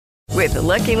With the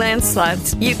Lucky Land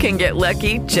Slots, you can get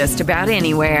lucky just about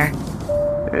anywhere.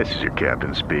 This is your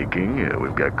captain speaking.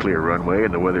 We've got clear runway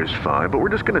and the weather's fine, but we're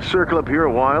just going to circle up here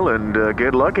a while and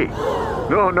get lucky.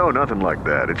 No, nothing like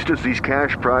that. It's just these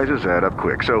cash prizes add up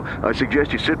quick. So I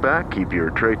suggest you sit back, keep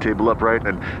your tray table upright,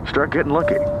 and start getting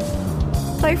lucky.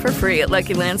 Play for free at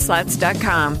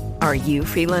LuckyLandSlots.com. Are you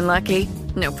feeling lucky?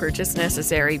 No purchase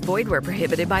necessary. Void where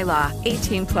prohibited by law.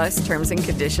 18+ terms and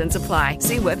conditions apply.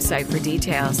 See website for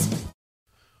details.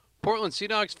 Portland Sea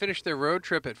Dogs finished their road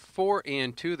trip at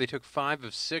 4-2. They took 5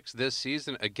 of 6 this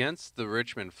season against the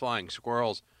Richmond Flying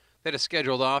Squirrels. They had a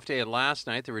scheduled off day last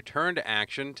night. They return to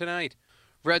action tonight.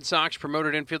 Red Sox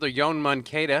promoted infielder Yoan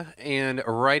Moncada and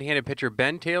right-handed pitcher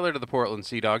Ben Taylor to the Portland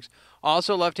Sea Dogs.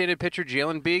 Also, left-handed pitcher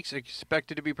Jalen Beeks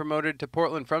expected to be promoted to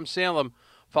Portland from Salem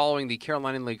following the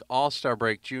Carolina League All-Star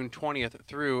break June 20th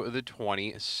through the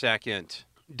 22nd.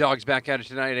 Dogs back at it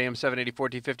tonight at AM 780,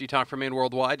 1450. Talk from Maine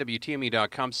Worldwide,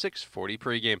 WTME.com, 640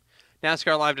 pregame.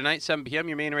 NASCAR live tonight, 7 p.m.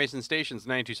 Your main racing stations,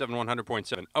 927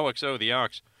 100.7. OXO, the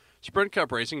Ox. Sprint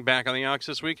Cup racing back on the Ox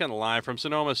this weekend, live from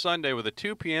Sonoma Sunday with a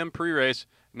 2 p.m. pre-race,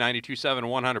 927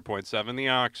 100.7, the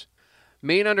Ox.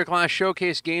 Maine Underclass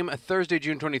Showcase game Thursday,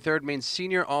 June 23rd. Maine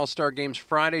Senior All-Star Games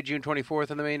Friday, June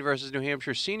 24th. And the Maine versus New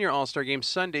Hampshire Senior All-Star Games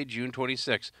Sunday, June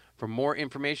 26th. For more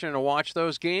information and to watch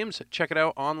those games, check it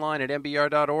out online at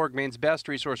mbr.org, Maine's best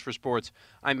resource for sports.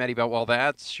 I'm Maddie Beltwell.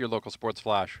 That's your local sports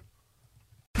flash.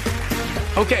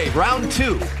 Okay, round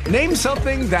 2. Name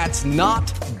something that's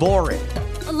not boring.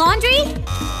 A laundry?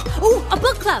 Ooh, a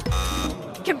book club.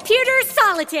 Computer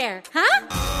solitaire, huh?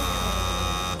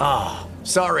 Ah.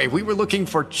 Sorry, we were looking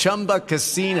for Chumba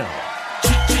Casino.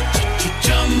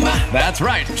 That's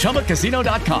right.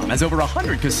 ChumbaCasino.com has over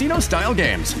 100 casino-style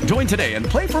games. Join today and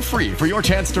play for free for your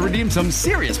chance to redeem some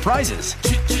serious prizes.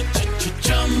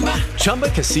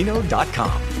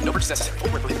 ChumbaCasino.com. No purchase necessary.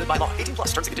 Void where prohibited by law. 18+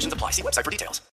 terms and conditions apply. See website for details.